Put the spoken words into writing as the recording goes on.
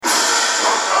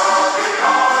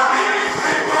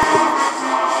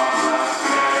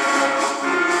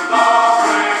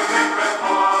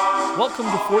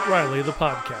Fort Riley, the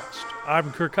podcast.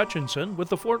 I'm Kirk Hutchinson with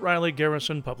the Fort Riley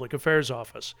Garrison Public Affairs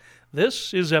Office.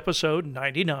 This is episode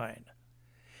 99.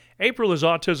 April is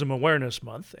Autism Awareness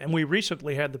Month, and we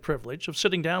recently had the privilege of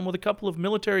sitting down with a couple of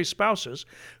military spouses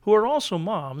who are also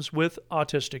moms with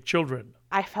autistic children.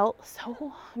 I felt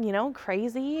so,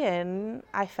 crazy, and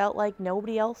I felt like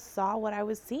nobody else saw what I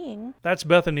was seeing. That's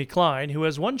Bethany Klein, who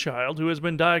has one child who has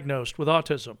been diagnosed with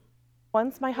autism.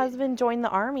 Once my husband joined the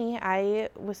Army, I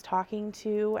was talking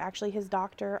to actually his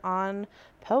doctor on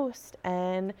post,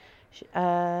 and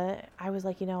I was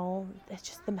like, it's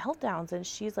just the meltdowns. And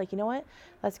she's like, you know what,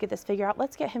 let's get this figured out.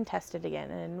 Let's get him tested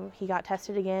again. And he got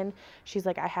tested again. She's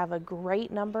like, I have a great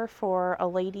number for a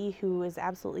lady who is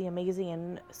absolutely amazing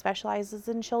and specializes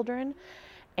in children.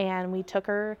 And we took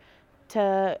her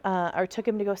took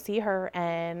him to go see her,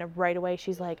 and right away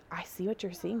she's like, I see what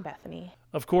you're seeing, Bethany.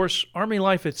 Of course, Army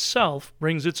life itself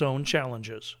brings its own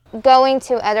challenges. Going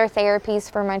to other therapies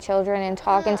for my children and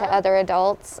talking to other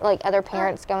adults, like other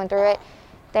parents going through it,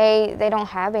 they don't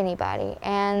have anybody.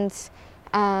 And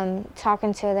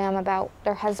talking to them about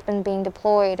their husband being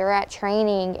deployed or at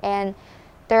training, and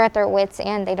they're at their wits'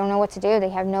 end. They don't know what to do. They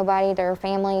have nobody. Their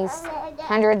family's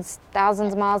hundreds,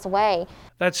 thousands of miles away.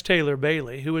 That's Taylor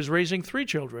Bailey, who is raising 3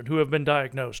 children who have been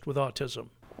diagnosed with autism.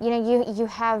 You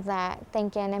have that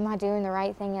thinking, am I doing the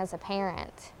right thing as a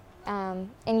parent? And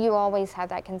you always have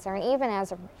that concern, even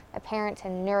as a parent to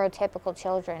neurotypical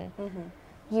children.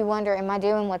 Mm-hmm. You wonder, am I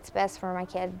doing what's best for my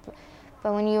kid?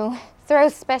 But when you throw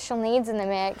special needs in the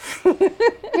mix,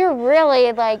 you're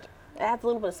really like... It adds a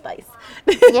little bit of spice.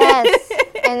 Yes,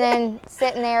 and then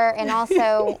sitting there and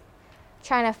also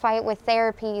trying to fight with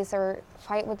therapies or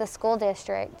fight with the school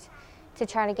district to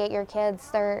try to get your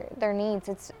kids their needs.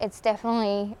 It's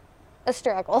definitely a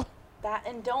struggle. That,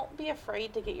 and don't be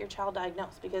afraid to get your child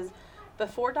diagnosed, because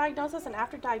before diagnosis and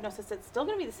after diagnosis, it's still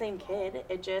going to be the same kid.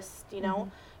 It just,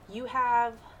 you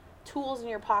have tools in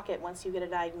your pocket once you get a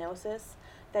diagnosis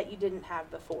that you didn't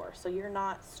have before. So you're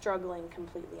not struggling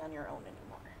completely on your own anymore.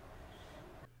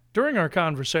 During our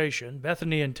conversation,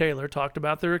 Bethany and Taylor talked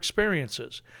about their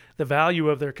experiences, the value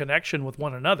of their connection with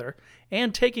one another,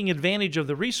 and taking advantage of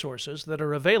the resources that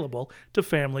are available to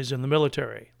families in the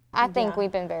military. I think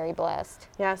we've been very blessed.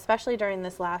 Yeah, especially during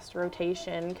this last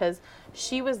rotation, because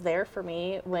she was there for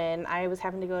me when I was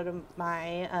having to go to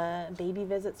my baby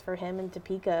visits for him in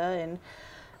Topeka. And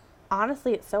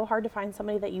honestly, it's so hard to find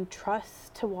somebody that you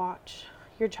trust to watch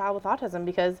your child with autism,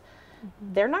 because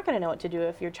they're not going to know what to do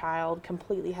if your child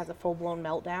completely has a full-blown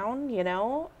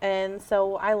meltdown, And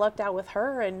so I lucked out with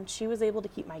her, and she was able to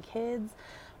keep my kids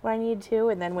when I needed to.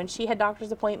 And then when she had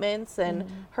doctor's appointments and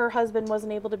her husband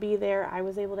wasn't able to be there, I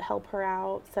was able to help her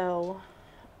out. So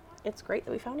it's great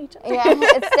that we found each other. Yeah,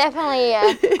 it's definitely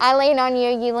I lean on you,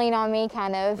 you lean on me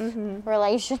kind of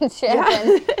relationship. Yeah.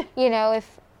 And,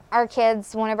 if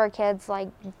one of our kids,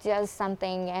 does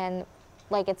something and,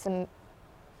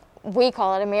 we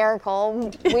call it a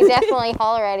miracle. We definitely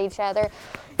holler at each other.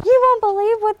 You won't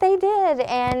believe what they did.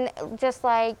 And just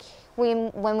like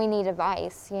when we need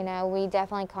advice, we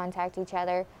definitely contact each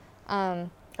other. Or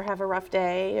have a rough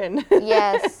day. And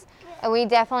Yes. We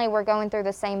definitely were going through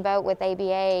the same boat with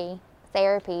ABA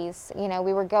therapies.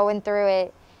 We were going through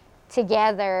it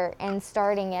together and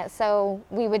starting it. So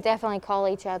we would definitely call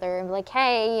each other and be like,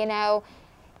 hey,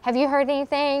 have you heard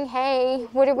anything? Hey,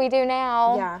 what do we do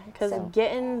now? Yeah, because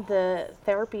getting the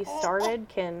therapy started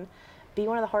can be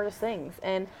one of the hardest things.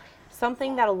 And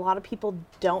something that a lot of people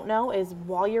don't know is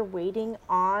while you're waiting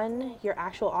on your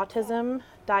actual autism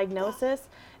diagnosis,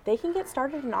 they can get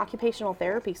started in occupational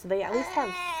therapy. So they at least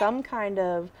have some kind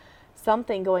of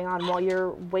something going on while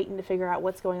you're waiting to figure out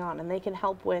what's going on. And they can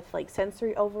help with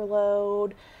sensory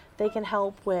overload. They can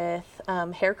help with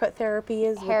haircut therapy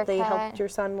is what they helped your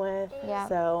son with. Yeah.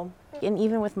 So, and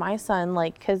even with my son,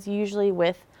 because usually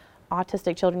with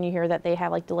autistic children you hear that they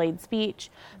have delayed speech,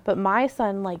 but my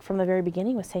son from the very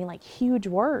beginning was saying huge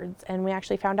words, and we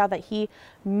actually found out that he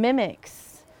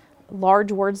mimics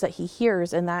large words that he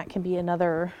hears, and that can be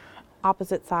another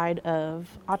opposite side of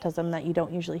autism that you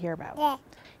don't usually hear about. Yeah.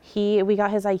 We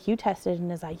got his IQ tested, and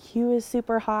his IQ is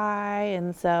super high,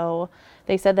 and so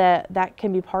they said that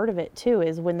can be part of it too,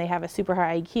 is when they have a super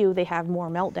high IQ, they have more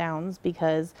meltdowns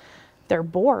because they're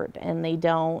bored and they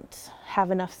don't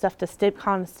have enough stuff to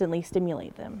constantly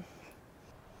stimulate them.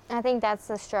 I think that's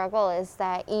the struggle, is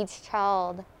that each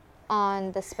child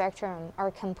on the spectrum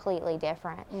are completely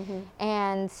different.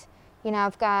 And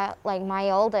I've got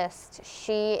my oldest,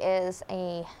 she is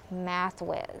a math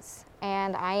whiz,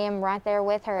 and I am right there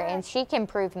with her, and she can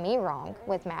prove me wrong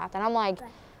with math, and I'm like,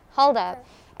 hold up.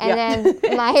 And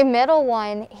then my middle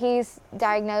one, he's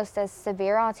diagnosed as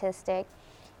severe autistic,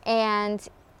 and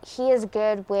he is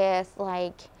good with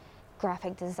like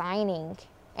graphic designing,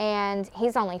 and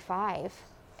he's only 5.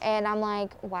 And I'm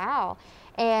like, wow.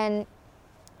 And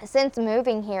since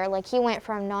moving here, like he went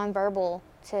from nonverbal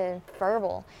to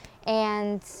verbal.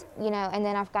 And, you know, and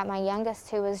then I've got my youngest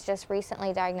who was just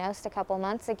recently diagnosed a couple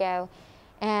months ago.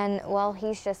 And, well,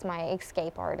 he's just my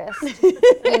escape artist.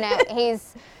 You know,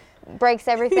 he's breaks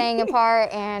everything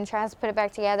apart and tries to put it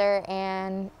back together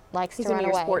and likes to run away.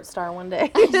 He's going to be your sports star one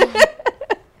day.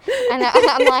 And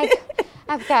I'm like,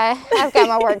 I've got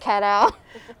my work cut out.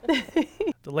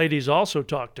 The ladies also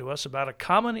talked to us about a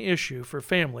common issue for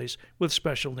families with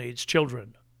special needs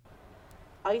children.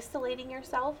 Isolating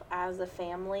yourself as a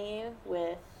family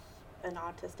with an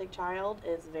autistic child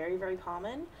is very, very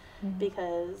common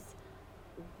because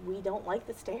we don't like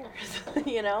the stares,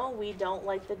 you know, we don't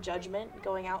like the judgment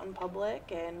going out in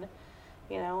public, and,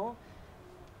 you know,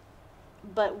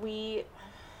 but we,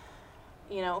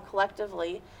 you know,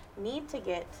 collectively need to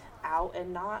get out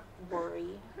and not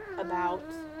worry about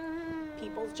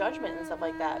people's judgment and stuff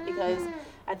like that, because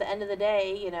at the end of the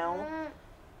day, you know,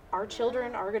 our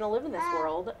children are going to live in this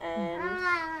world, and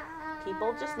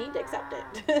people just need to accept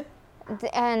it.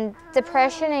 And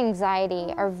depression and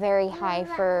anxiety are very high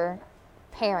for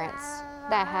parents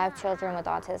that have children with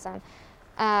autism.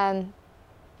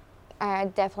 I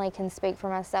definitely can speak for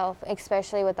myself,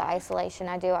 especially with the isolation.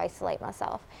 I do isolate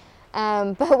myself.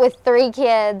 But with 3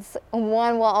 kids,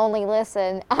 one will only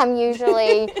listen. I'm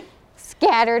usually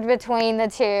scattered between the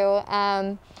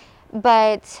 2.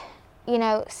 But, you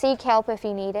know, seek help if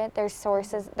you need it.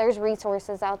 There's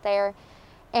resources out there.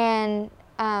 And,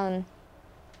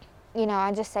 you know,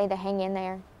 I just say to hang in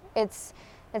there. It's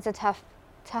a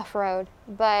tough road,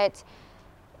 but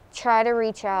try to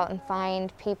reach out and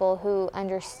find people who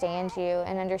understand you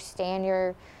and understand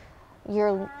your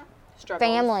Struggles.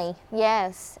 Family.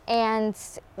 Yes. And,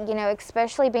 you know,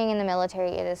 especially being in the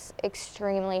military, it is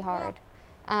extremely hard.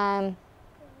 And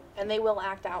they will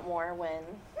act out more when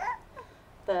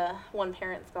the one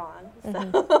parent's gone.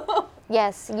 So.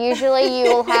 Yes, usually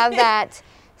you will have that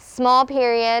small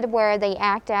period where they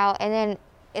act out, and then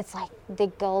it's like the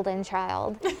golden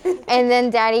child. And then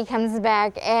daddy comes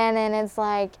back, and then it's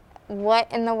like,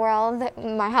 what in the world?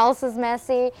 My house is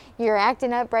messy, you're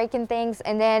acting up, breaking things,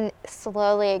 and then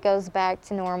slowly it goes back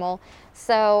to normal.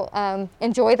 So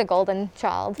enjoy the golden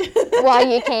child while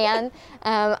you can.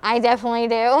 I definitely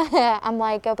do. I'm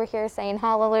like over here saying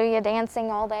hallelujah, dancing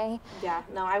all day. Yeah,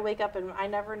 no, I wake up and I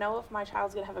never know if my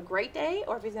child's going to have a great day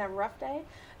or if he's going to have a rough day.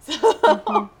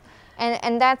 So.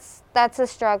 And that's a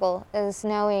struggle, is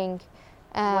knowing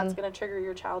what's going to trigger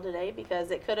your child today, because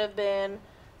it could have been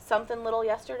something little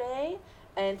yesterday,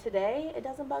 and today it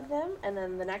doesn't bug them, and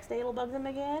then the next day it'll bug them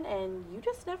again, and you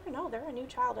just never know. They're a new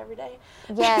child every day.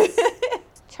 Yes.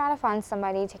 Try to find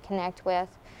somebody to connect with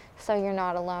so you're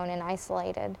not alone and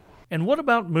isolated. And what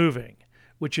about moving,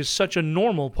 which is such a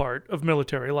normal part of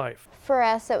military life? For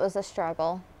us, it was a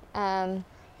struggle,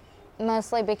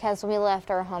 mostly because we left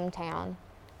our hometown,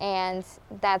 and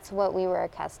that's what we were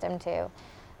accustomed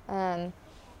to.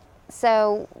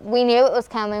 So we knew it was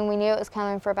coming. We knew it was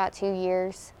coming for about 2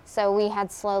 years. So we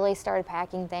had slowly started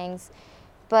packing things.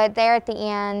 But there at the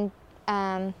end,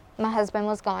 my husband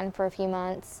was gone for a few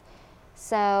months.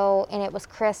 So, and it was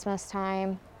Christmas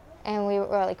time, and we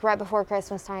were like right before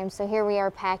Christmas time. So here we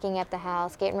are packing up the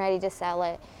house, getting ready to sell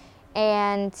it.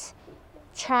 And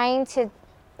trying to,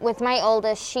 with my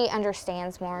oldest, she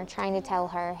understands more, trying to tell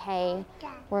her, hey,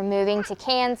 we're moving to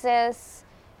Kansas.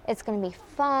 It's going to be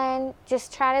fun.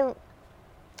 Just try to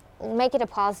make it a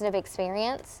positive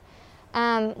experience.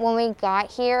 When we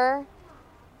got here,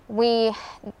 the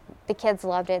kids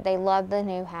loved it. They loved the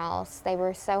new house. They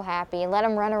were so happy. Let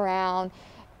them run around.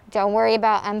 Don't worry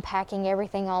about unpacking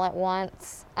everything all at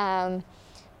once,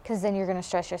 because then you're going to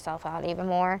stress yourself out even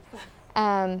more.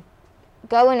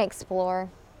 Go and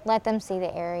explore. Let them see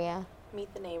the area.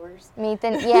 Meet the neighbors.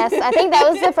 Yes, I think that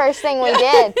was the first thing we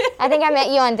did. I think I met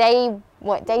you on day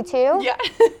 2? Yeah.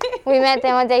 We met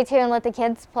them on day 2 and let the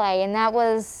kids play, and that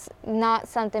was not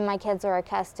something my kids were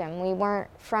accustomed. We weren't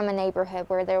from a neighborhood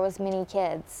where there was many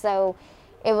kids, so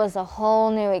it was a whole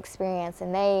new experience,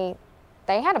 and they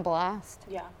had a blast.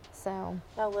 Yeah. So.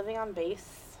 Now, living on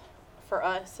base for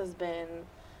us has been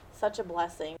such a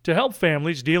blessing. To help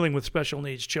families dealing with special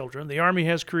needs children, the Army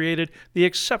has created the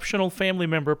Exceptional Family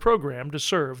Member Program to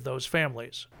serve those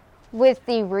families. With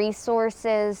the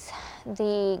resources,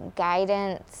 the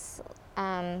guidance,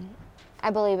 I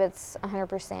believe it's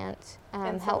 100%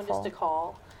 and helpful. Someone just to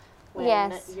call when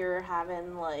Yes. you're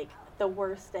having like the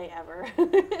worst day ever.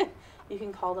 You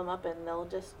can call them up and they'll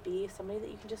just be somebody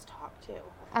that you can just talk to.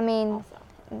 I mean, Also.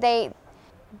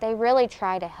 they really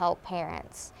try to help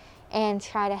parents and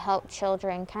try to help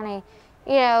children kind of,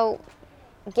 you know,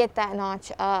 get that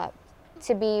notch up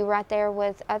to be right there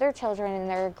with other children in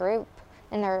their group,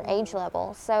 in their age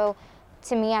level. So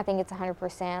to me, I think it's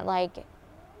 100%. Like,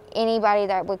 anybody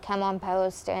that would come on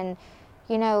post and,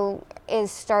 you know,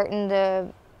 is starting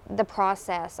the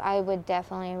process, I would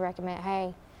definitely recommend,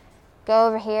 hey, go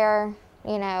over here,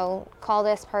 you know, call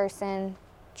this person,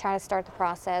 try to start the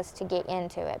process to get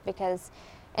into it, because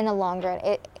in the long run,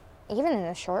 even in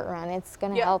the short run, it's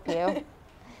going to help you.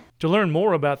 To learn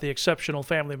more about the Exceptional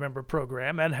Family Member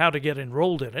Program and how to get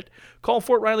enrolled in it, call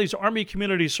Fort Riley's Army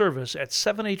Community Service at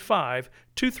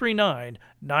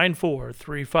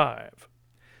 785-239-9435.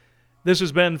 This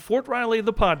has been Fort Riley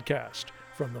the Podcast.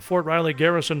 From the Fort Riley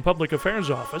Garrison Public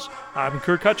Affairs Office, I'm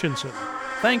Kirk Hutchinson.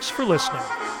 Thanks for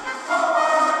listening.